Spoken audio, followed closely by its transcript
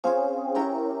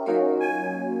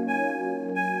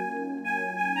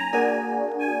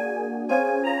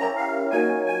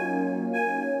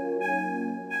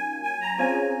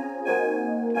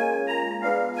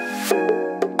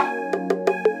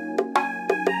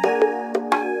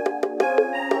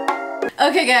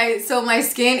Okay guys, so my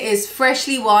skin is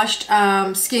freshly washed,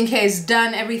 skincare is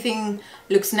done, everything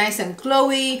looks nice and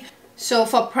glowy. So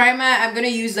for primer, I'm gonna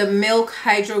use the Milk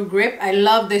Hydro Grip. I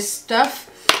love this stuff.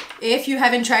 If you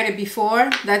haven't tried it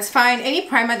before, that's fine. Any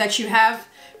primer that you have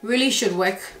really should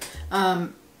work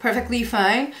perfectly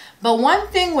fine. But one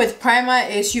thing with primer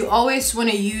is you always want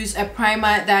to use a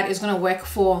primer that is going to work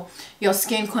for your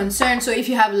skin concern. So if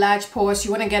you have large pores,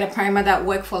 you want to get a primer that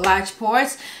works for large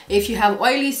pores. If you have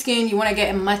oily skin, you want to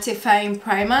get a mattifying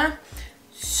primer.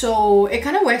 So it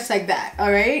kind of works like that.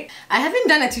 All right, I haven't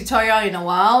done a tutorial in a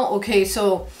while. Okay,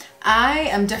 so I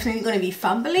am definitely going to be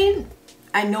fumbling,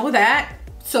 I know that,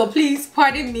 so please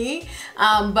pardon me.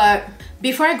 But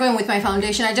before I go in with my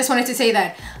foundation, I just wanted to say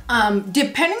that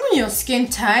depending on your skin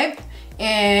type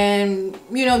and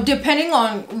depending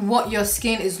on what your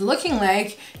skin is looking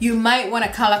like, you might want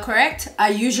to color correct.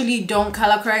 I usually don't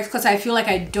color correct because I feel like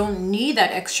I don't need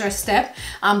that extra step.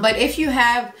 But if you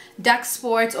have dark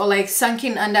spots or like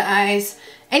sunken under eyes,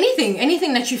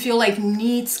 anything that you feel like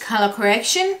needs color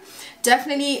correction,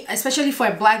 definitely, especially for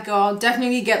a black girl,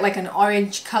 definitely get like an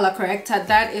orange color corrector.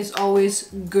 That is always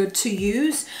good to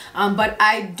use. But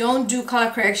I don't do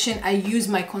color correction. I use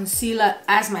my concealer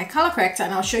as my color corrector,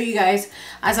 and I'll show you guys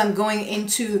as I'm going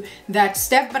into that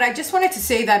step. But I just wanted to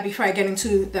say that before I get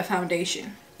into the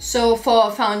foundation. So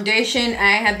for foundation,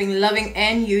 I have been loving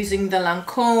and using the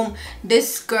Lancome.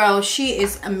 This girl, she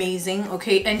is amazing,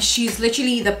 okay, and she's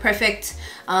literally the perfect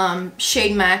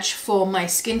shade match for my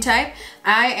skin type.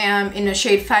 I am in a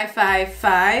shade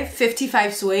 555,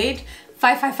 55 suede,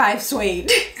 555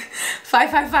 suede,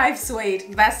 555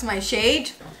 suede. That's my shade.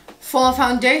 For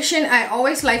foundation, I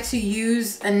always like to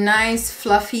use a nice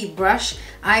fluffy brush.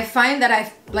 I find that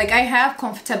I have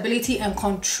comfortability and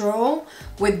control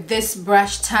with this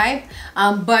brush type,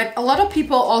 but a lot of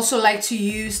people also like to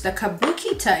use the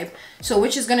kabuki type, so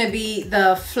which is going to be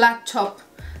the flat top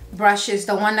brushes,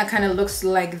 the one that kind of looks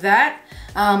like that.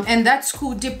 And that's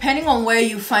cool depending on where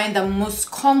you find the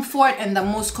most comfort and the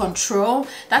most control.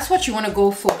 That's what you want to go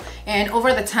for. And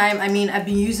over the time, I mean, I've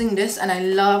been using this and I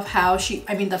love how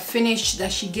the finish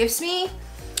that she gives me.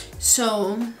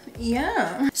 So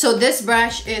yeah, so this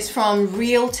brush is from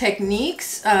Real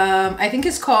Techniques. I think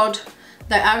it's called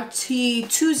the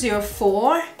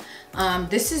RT204.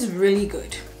 This is really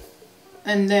good.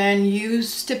 And then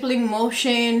use stippling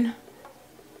motion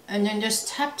and then just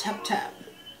tap tap tap.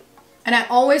 And I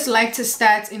always like to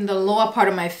start in the lower part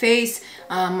of my face,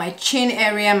 my chin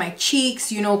area, my cheeks,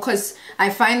 because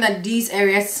I find that these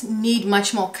areas need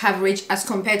much more coverage as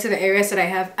compared to the areas that I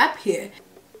have up here.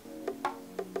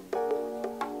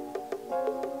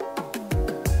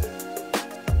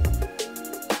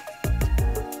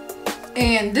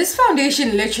 And this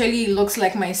foundation literally looks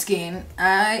like my skin.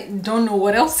 I don't know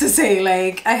what else to say.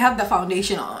 Like, I have the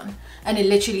foundation on and it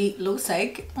literally looks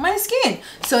like my skin.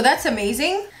 So that's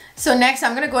amazing. So next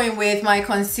I'm gonna go in with my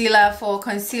concealer. For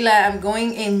concealer, I'm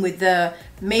going in with the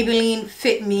Maybelline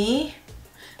Fit Me.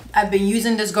 I've been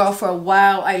using this girl for a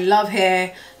while. I love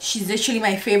her. She's literally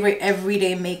my favorite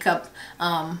everyday makeup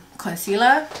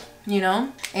concealer,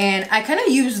 and I kind of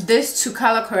use this to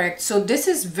color correct. So this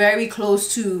is very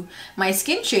close to my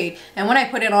skin shade, and when I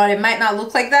put it on, it might not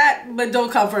look like that, but don't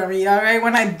come for me, all right?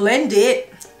 When I blend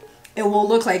it, it will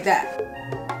look like that.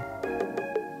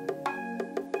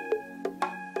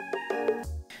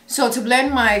 So to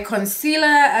blend my concealer,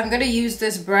 I'm going to use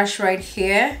this brush right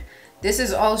here. This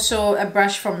is also a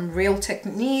brush from Real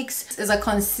Techniques. It's a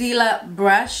concealer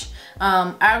brush,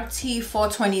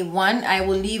 RT421. I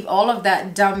will leave all of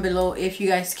that down below if you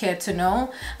guys care to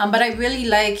know. But I really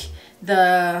like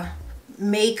the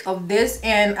make of this,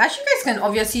 and as you guys can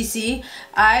obviously see,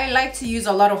 I like to use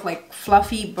a lot of like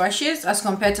fluffy brushes as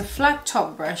compared to flat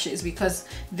top brushes because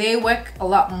they work a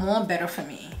lot more better for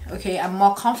me. Okay, I'm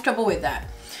more comfortable with that.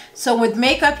 So with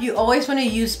makeup, you always want to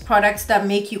use products that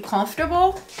make you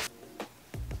comfortable.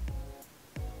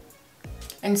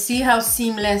 And see how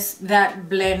seamless that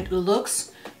blend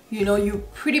looks. You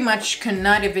pretty much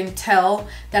cannot even tell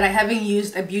that I haven't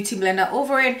used a beauty blender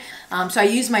over it. So I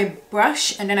use my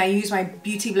brush and then I use my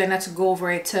beauty blender to go over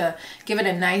it to give it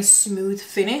a nice smooth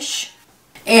finish.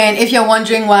 And if you're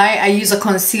wondering why I use a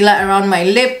concealer around my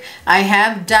lip, I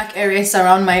have dark areas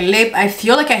around my lip. I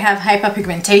feel like I have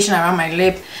hyperpigmentation around my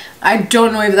lip. I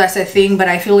don't know if that's a thing, but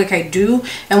I feel like I do.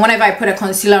 And whenever I put a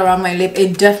concealer around my lip,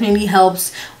 it definitely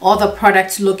helps all the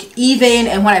products look even.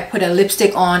 And when I put a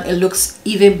lipstick on, it looks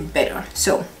even better.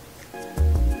 So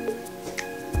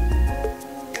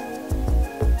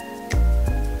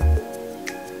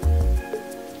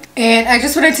and I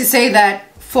just wanted to say that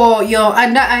for your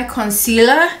under eye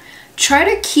concealer, try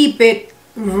to keep it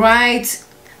right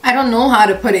I don't know how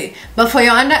to put it, but for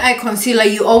your under eye concealer,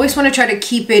 you always want to try to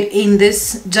keep it in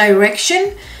this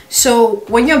direction. So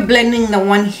when you're blending the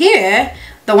one here,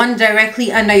 the one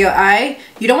directly under your eye,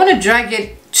 you don't want to drag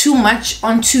it too much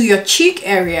onto your cheek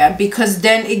area, because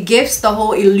then it gives the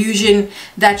whole illusion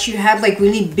that you have like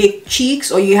really big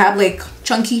cheeks, or you have like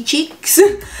chunky cheeks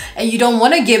and you don't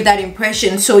want to give that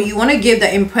impression. So you want to give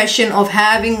the impression of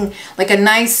having like a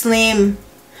nice slim,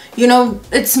 you know,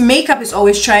 it's makeup is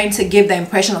always trying to give the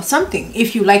impression of something,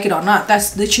 if you like it or not.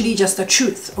 That's literally just the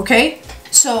truth, okay?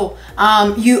 So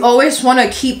you always want to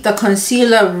keep the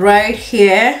concealer right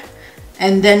here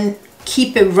and then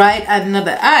keep it right under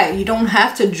the eye. You don't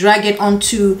have to drag it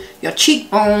onto your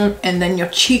cheekbone and then your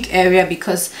cheek area,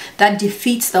 because that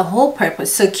defeats the whole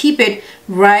purpose. So keep it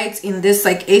right in this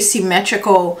like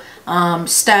asymmetrical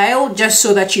style, just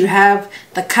so that you have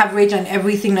the coverage and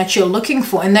everything that you're looking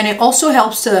for. And then it also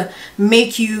helps to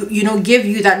make you, you know, give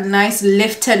you that nice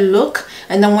lifted look.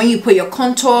 And then when you put your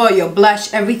contour, your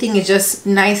blush, everything is just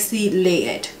nicely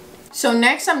layered. So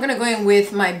next I'm gonna go in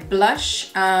with my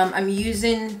blush. I'm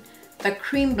using the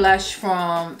cream blush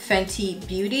from Fenty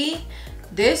Beauty.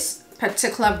 This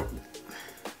particular,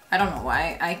 I don't know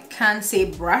why I can't say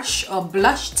brush or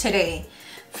blush today.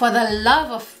 For the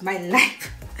love of my life,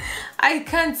 I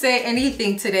can't say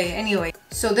anything today. Anyway,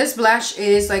 so this blush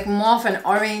is like more of an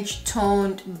orange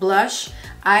toned blush.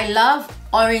 I love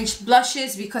orange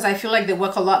blushes because I feel like they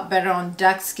work a lot better on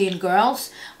dark skinned girls,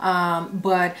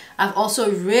 but I've also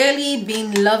really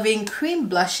been loving cream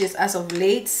blushes as of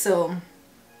late. So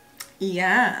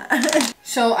yeah.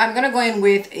 So I'm gonna go in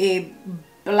with a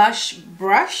blush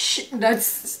brush.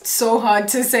 That's so hard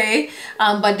to say,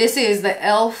 but this is the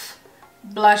e.l.f.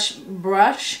 blush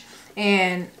brush,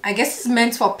 and I guess it's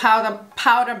meant for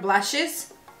powder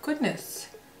blushes. Goodness,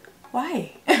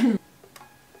 why?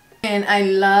 And I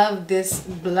love this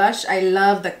blush. I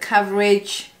love the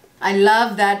coverage. I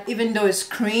love that even though it's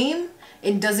cream,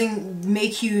 it doesn't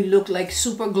make you look like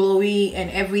super glowy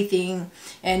and everything.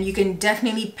 And you can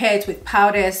definitely pair it with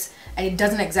powders and it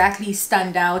doesn't exactly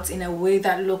stand out in a way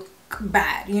that look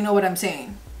bad. You know what I'm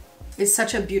saying? It's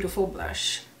such a beautiful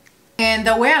blush. And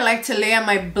the way I like to layer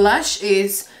my blush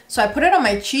is, so I put it on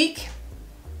my cheek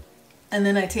and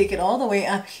then I take it all the way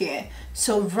up here.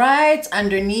 So right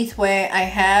underneath where I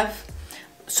have,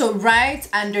 so right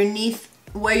underneath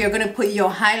where you're gonna put your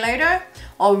highlighter,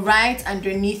 or right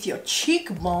underneath your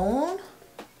cheekbone,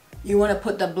 you want to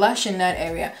put the blush in that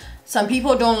area. Some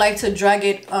people don't like to drag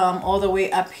it all the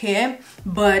way up here,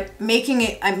 but making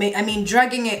it, I mean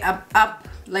dragging it up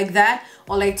like that,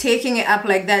 or like taking it up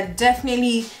like that,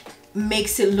 definitely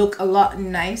makes it look a lot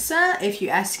nicer, if you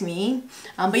ask me.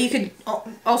 But you could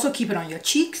also keep it on your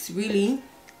cheeks, really,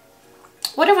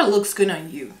 whatever looks good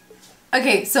on you.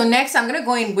 Okay, so next I'm gonna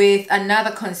go in with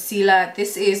another concealer.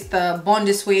 This is the Born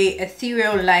This Way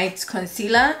Ethereal Light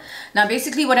Concealer. Now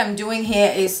basically what I'm doing here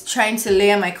is trying to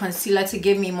layer my concealer to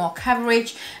give me more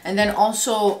coverage, and then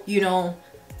also, you know,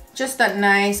 just that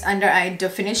nice under eye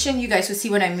definition. You guys will see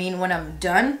what I mean when I'm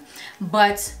done.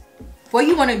 But what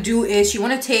you want to do is you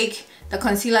want to take the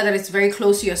concealer that is very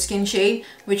close to your skin shade,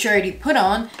 which you already put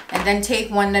on, and then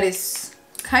take one that is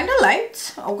kind of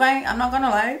light. Okay, I'm not gonna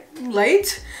lie,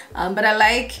 light, but I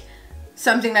like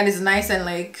something that is nice and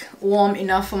like warm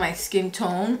enough for my skin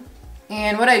tone.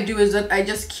 And what I do is that I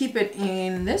just keep it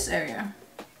in this area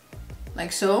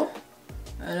like so,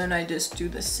 and then I just do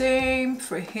the same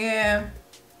for here.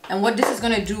 And what this is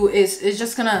gonna do is it's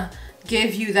just gonna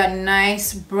give you that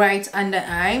nice bright under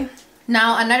eye.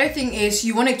 Now another thing is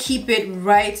you want to keep it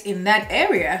right in that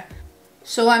area.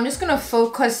 So I'm just gonna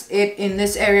focus it in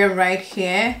this area right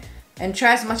here and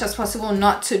try as much as possible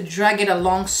not to drag it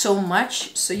along so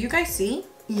much. So you guys see?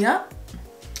 Yep.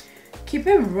 Keep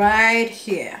it right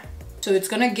here. So it's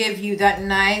gonna give you that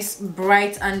nice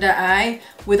bright under eye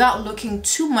without looking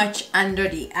too much under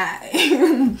the eye.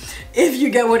 If you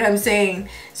get what I'm saying.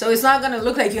 So it's not gonna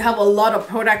look like you have a lot of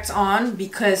products on,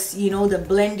 because you know the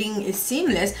blending is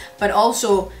seamless, but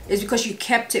also it's because you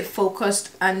kept it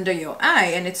focused under your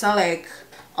eye, and it's not like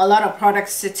a lot of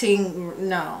products sitting.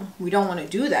 No, we don't want to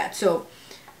do that. So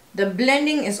the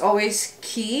blending is always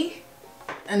key.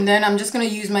 And then I'm just gonna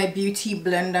use my beauty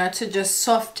blender to just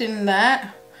soften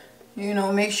that. You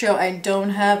know, make sure I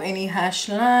don't have any harsh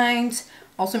lines.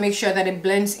 Also make sure that it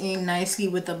blends in nicely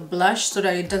with the blush so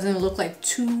that it doesn't look like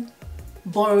two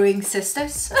boring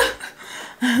sisters.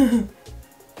 And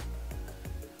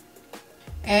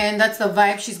that's the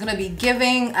vibe she's gonna be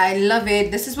giving. I love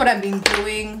it. This is what I've been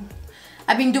doing.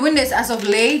 I've been doing this as of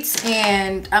late,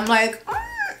 and I'm like,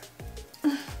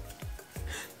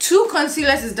 two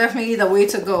concealers is definitely the way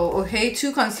to go. Okay,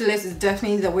 two concealers is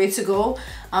definitely the way to go.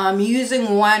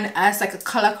 Using one as like a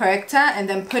color corrector and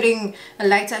then putting a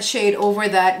lighter shade over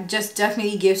that just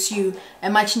definitely gives you a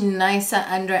much nicer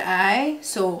under eye.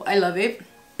 So I love it.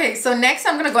 Okay, so next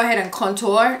I'm gonna go ahead and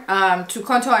contour. To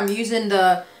contour, I'm using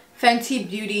the Fenty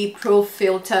Beauty Pro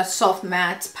Filter Soft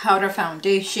Matte Powder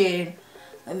Foundation,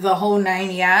 the whole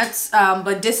 9 yards.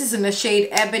 But this is in the shade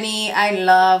Ebony. I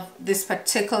love this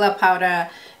particular powder.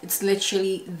 It's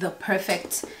literally the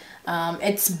perfect.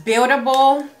 It's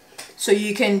buildable, so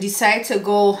you can decide to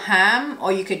go ham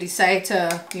or you could decide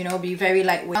to, you know, be very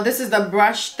lightweight. Now, this is the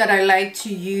brush that I like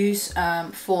to use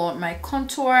for my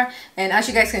contour, and as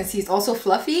you guys can see, it's also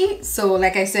fluffy. So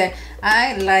like I said,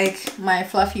 I like my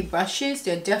fluffy brushes.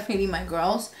 They're definitely my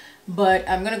girls. But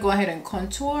I'm gonna go ahead and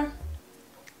contour.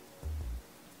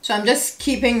 So I'm just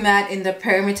keeping that in the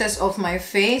perimeters of my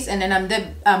face, and then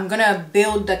I'm gonna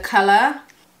build the color.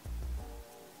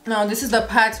 Now this is the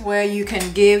part where you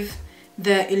can give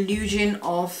the illusion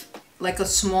of like a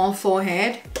small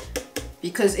forehead,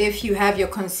 because if you have your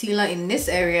concealer in this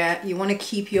area, you want to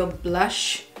keep your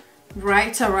blush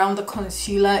right around the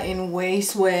concealer in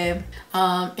ways where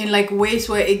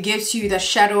it gives you the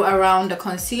shadow around the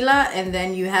concealer, and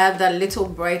then you have that little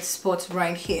bright spot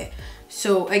right here.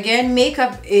 So again,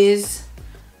 makeup is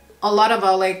a lot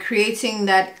about like creating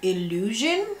that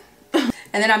illusion.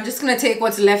 And then I'm just gonna take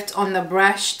what's left on the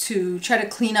brush to try to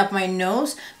clean up my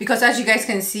nose, because as you guys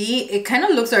can see, it kind of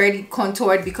looks already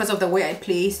contoured because of the way I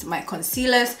placed my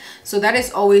concealers. So that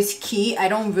is always key.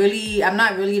 I'm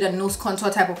not really the nose contour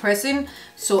type of person,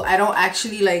 so I don't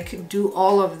actually like do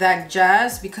all of that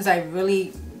jazz because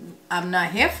I'm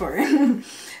not here for it.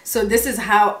 So this is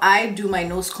how I do my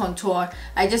nose contour.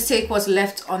 I just take what's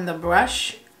left on the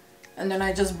brush, and then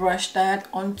I just brush that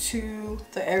onto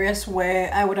the areas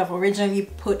where I would have originally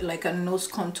put like a nose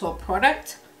contour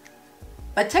product.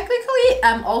 But technically,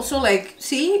 I'm also like,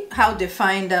 see how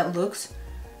defined that looks?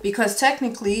 Because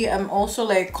technically, I'm also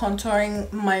like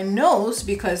contouring my nose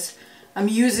because I'm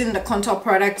using the contour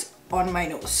product on my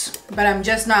nose. But I'm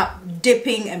just not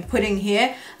dipping and putting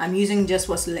here. I'm using just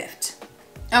what's left.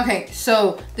 Okay,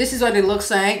 so this is what it looks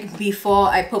like before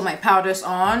I put my powders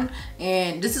on,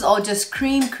 and this is all just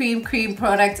cream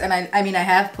products, and I mean I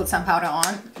have put some powder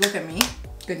on. Look at me,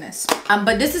 goodness.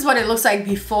 But this is what it looks like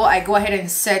before I go ahead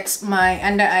and set my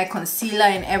under eye concealer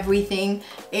and everything.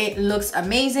 It looks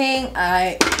amazing.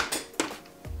 I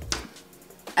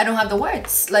don't have the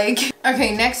words, like.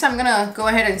 Okay, next I'm gonna go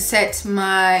ahead and set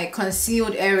my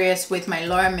concealed areas with my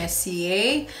Laura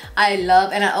Mercier. I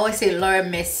love, and I always say Laura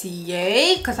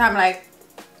Mercier because I'm like,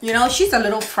 you know, she's a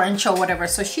little French or whatever,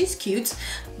 so she's cute.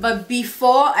 But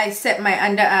before I set my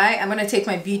under eye, I'm gonna take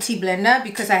my beauty blender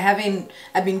because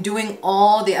I've been doing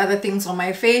all the other things on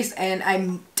my face, and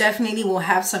I definitely will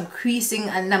have some creasing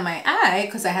under my eye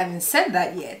because I haven't set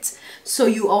that yet. So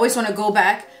you always want to go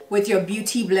back with your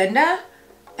beauty blender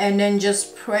and then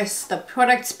just press the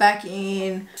products back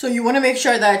in. So you want to make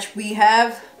sure that we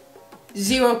have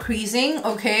zero creasing,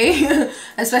 okay?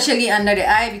 Especially under the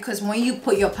eye, because when you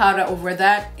put your powder over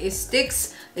that, it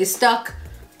sticks, it's stuck,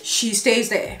 she stays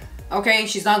there, okay?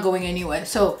 She's not going anywhere.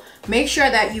 So make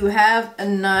sure that you have a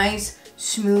nice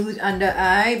smooth under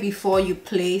eye before you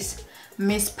place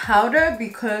mist powder,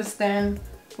 because then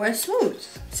we're smooth.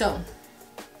 So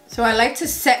I like to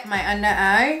set my under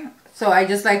eye. So I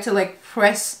just like to like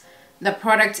press the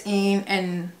product in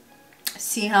and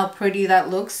see how pretty that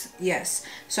looks. Yes,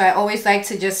 so I always like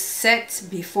to just set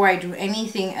before I do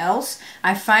anything else.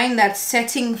 I find that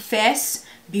setting first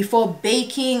before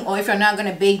baking, or if you're not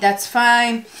gonna bake, that's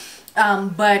fine,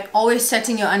 but always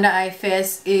setting your under eye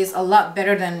first is a lot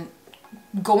better than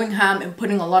going ham and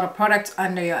putting a lot of product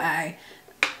under your eye.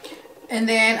 And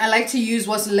then I like to use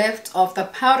what's left of the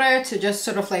powder to just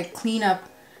sort of like clean up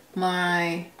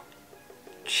my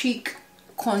cheek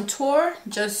contour,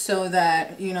 just so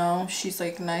that, you know, she's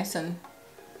like nice and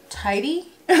tidy,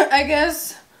 I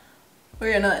guess, or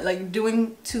you're not like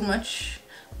doing too much.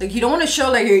 Like you don't want to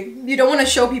show like you don't want to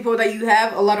show people that you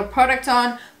have a lot of product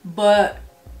on, but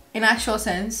in actual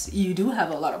sense you do have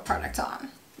a lot of product on.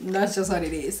 That's just what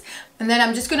it is. And then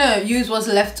I'm just gonna use what's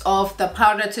left of the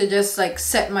powder to just like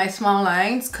set my smile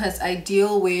lines, because I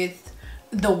deal with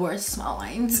the worst smile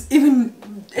lines. Even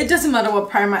it doesn't matter what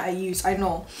primer I use, I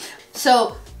know.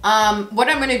 So what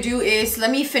I'm gonna do is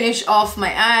let me finish off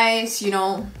my eyes, you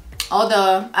know, all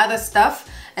the other stuff,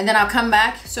 and then I'll come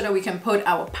back so that we can put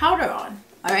our powder on.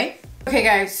 All right, okay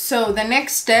guys, so the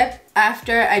next step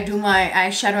after I do my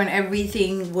eyeshadow and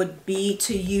everything would be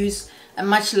to use a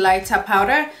much lighter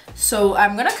powder. So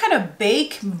I'm gonna kind of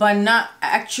bake, but not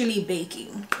actually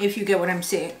baking, if you get what I'm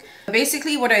saying.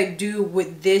 Basically what I do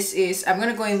with this is I'm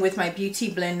gonna go in with my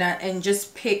beauty blender and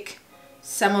just pick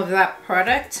some of that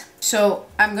product. So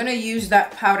I'm gonna use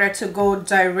that powder to go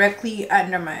directly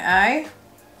under my eye,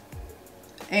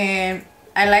 and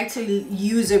I like to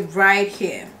use it right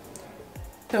here.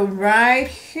 So right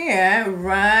here,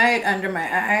 right under my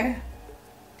eye.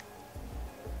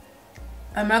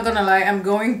 I'm not gonna lie, I'm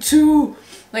going too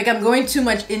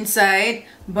much inside,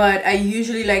 but I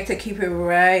usually like to keep it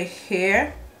right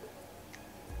here.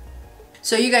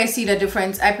 So you guys see the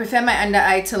difference. I prefer my under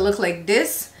eye to look like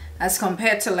this as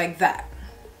compared to like that.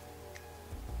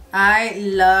 I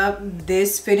love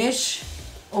this finish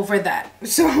over that.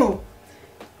 So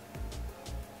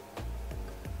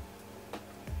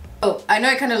oh, I know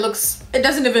it kind of looks, it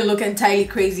doesn't even look entirely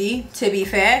crazy, to be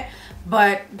fair,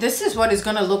 but this is what it's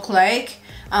gonna look like,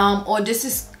 or this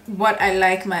is what I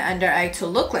like my under eye to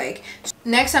look like.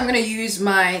 Next, I'm gonna use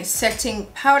my setting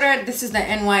powder. This is the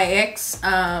NYX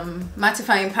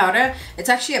mattifying powder. It's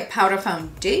actually a powder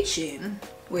foundation.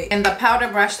 Wait, and the powder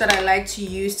brush that I like to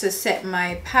use to set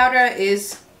my powder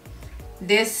is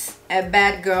this a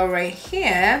bad girl right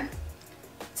here.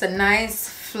 It's a nice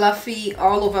fluffy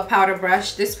all over powder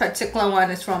brush. This particular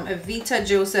one is from Evita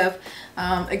Joseph,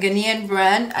 a Ghanaian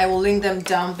brand. I will link them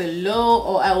down below,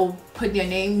 or I will put their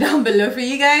name down below for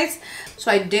you guys.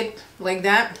 So I dip like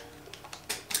that,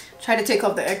 try to take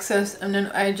off the excess, and then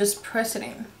I just press it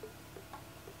in.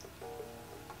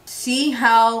 See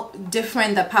how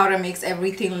different the powder makes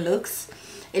everything looks?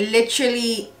 It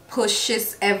literally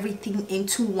pushes everything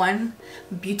into one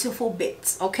beautiful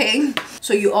bit, okay?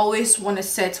 So you always want to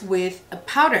set with a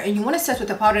powder, and you want to set with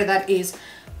a powder that is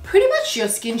pretty much your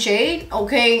skin shade,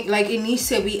 okay? Like it needs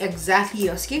to be exactly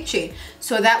your skin shade,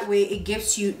 so that way it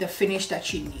gives you the finish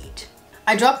that you need.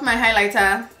 I dropped my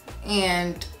highlighter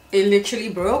and it literally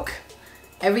broke.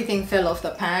 Everything fell off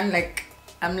the pan. Like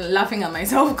I'm laughing at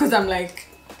myself because I'm like,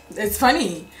 it's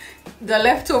funny. The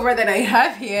leftover that I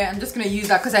have here, I'm just gonna use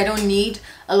that because I don't need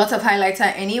a lot of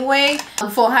highlighter anyway.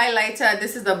 For highlighter,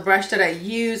 this is the brush that I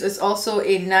use. It's also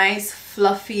a nice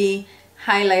fluffy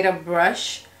highlighter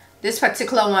brush. This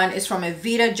particular one is from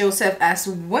Evita Joseph as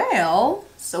well,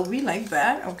 so we like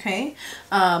that, okay?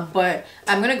 But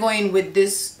I'm gonna go in with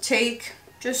this take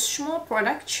just small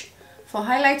product for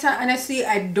highlighter. Honestly,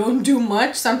 I don't do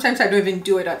much. Sometimes I don't even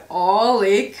do it at all.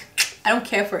 Like I don't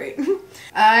care for it.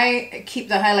 I keep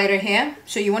the highlighter here,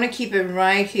 so you want to keep it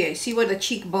right here. See where the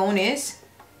cheekbone is?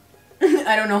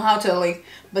 I don't know how to like,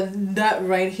 but that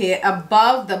right here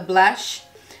above the blush,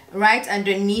 right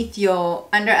underneath your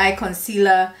under eye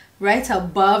concealer, right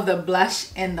above the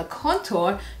blush and the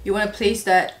contour, you want to place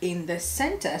that in the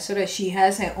center so that she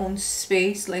has her own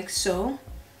space, like so.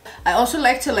 I also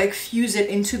like to like fuse it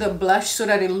into the blush so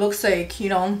that it looks like, you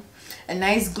know, a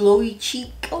nice glowy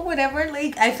cheek or whatever.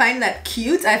 Like I find that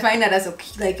cute. I find that as a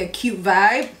like a cute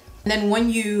vibe. And then when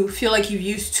you feel like you've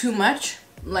used too much,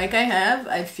 like I have,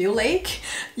 I feel like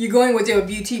you go in with your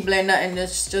beauty blender and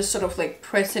just sort of like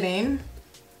press it in.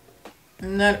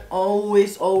 And that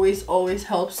always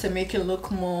helps to make it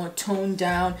look more toned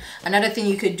down. Another thing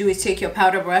you could do is take your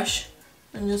powder brush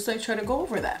and just like try to go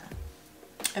over that,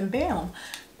 and bam,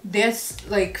 this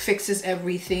like fixes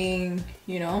everything,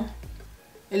 you know.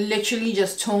 It literally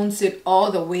just tones it all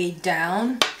the way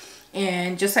down,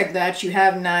 and just like that you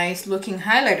have nice looking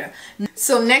highlighter.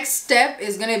 So next step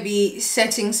is going to be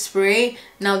setting spray.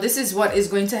 Now this is what is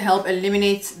going to help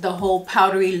eliminate the whole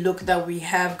powdery look that we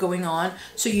have going on.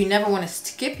 So you never want to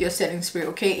skip your setting spray,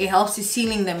 okay? It helps you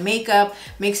sealing the makeup,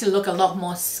 makes it look a lot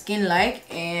more skin-like,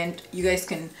 and you guys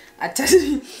can attest,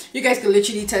 you guys can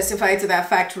literally testify to that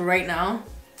fact right now.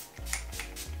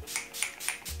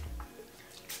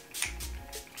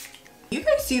 You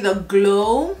guys see the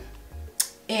glow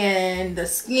and the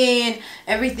skin,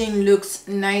 everything looks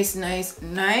nice.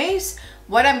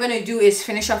 What I'm gonna do is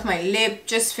finish off my lip,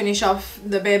 just finish off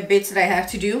the bare bits that I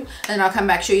have to do, and I'll come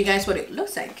back show you guys what it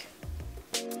looks like.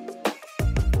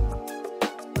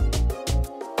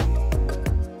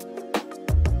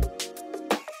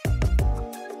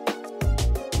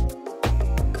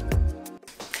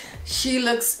 She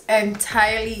looks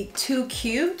entirely too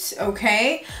cute,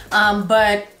 okay?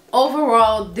 But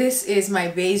overall, this is my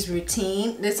base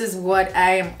routine. This is what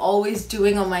I am always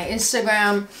doing on my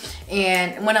Instagram,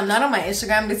 and when I'm not on my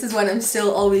Instagram, this is what I'm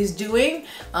still always doing.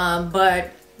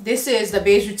 But this is the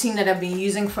base routine that I've been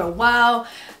using for a while.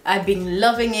 I've been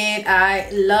loving it. I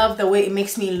love the way it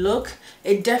makes me look.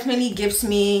 It definitely gives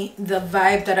me the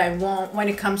vibe that I want when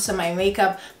it comes to my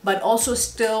makeup, but also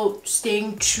still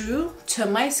staying true to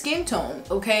my skin tone,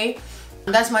 okay?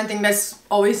 That's one thing that's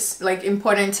always like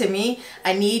important to me.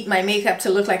 I need my makeup to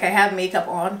look like I have makeup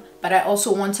on, but I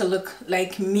also want to look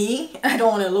like me. I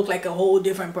don't want to look like a whole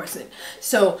different person.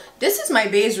 So this is my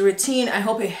base routine. I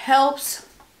hope it helps.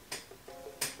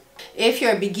 If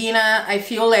you're a beginner, I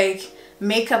feel like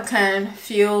makeup can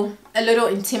feel a little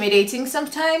intimidating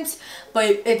sometimes,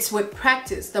 but it's with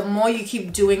practice. The more you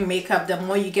keep doing makeup, the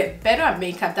more you get better at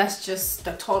makeup. That's just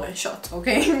the tall and short,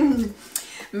 okay?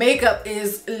 Makeup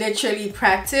is literally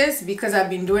practice. Because I've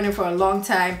been doing it for a long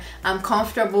time, I'm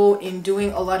comfortable in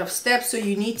doing a lot of steps. So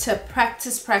you need to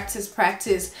practice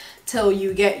till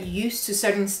you get used to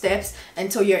certain steps,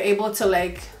 until you're able to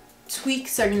like tweak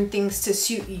certain things to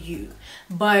suit you.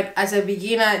 But as a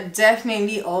beginner,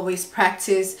 definitely always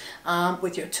practice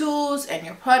with your tools and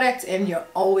your products, and you're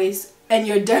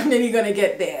definitely gonna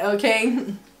get there,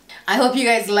 okay? I hope you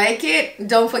guys like it.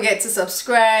 Don't forget to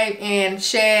subscribe and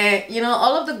share, you know,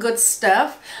 all of the good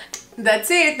stuff.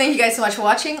 That's it. Thank you guys so much for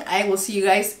watching. I will see you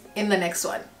guys in the next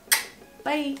one.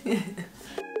 Bye.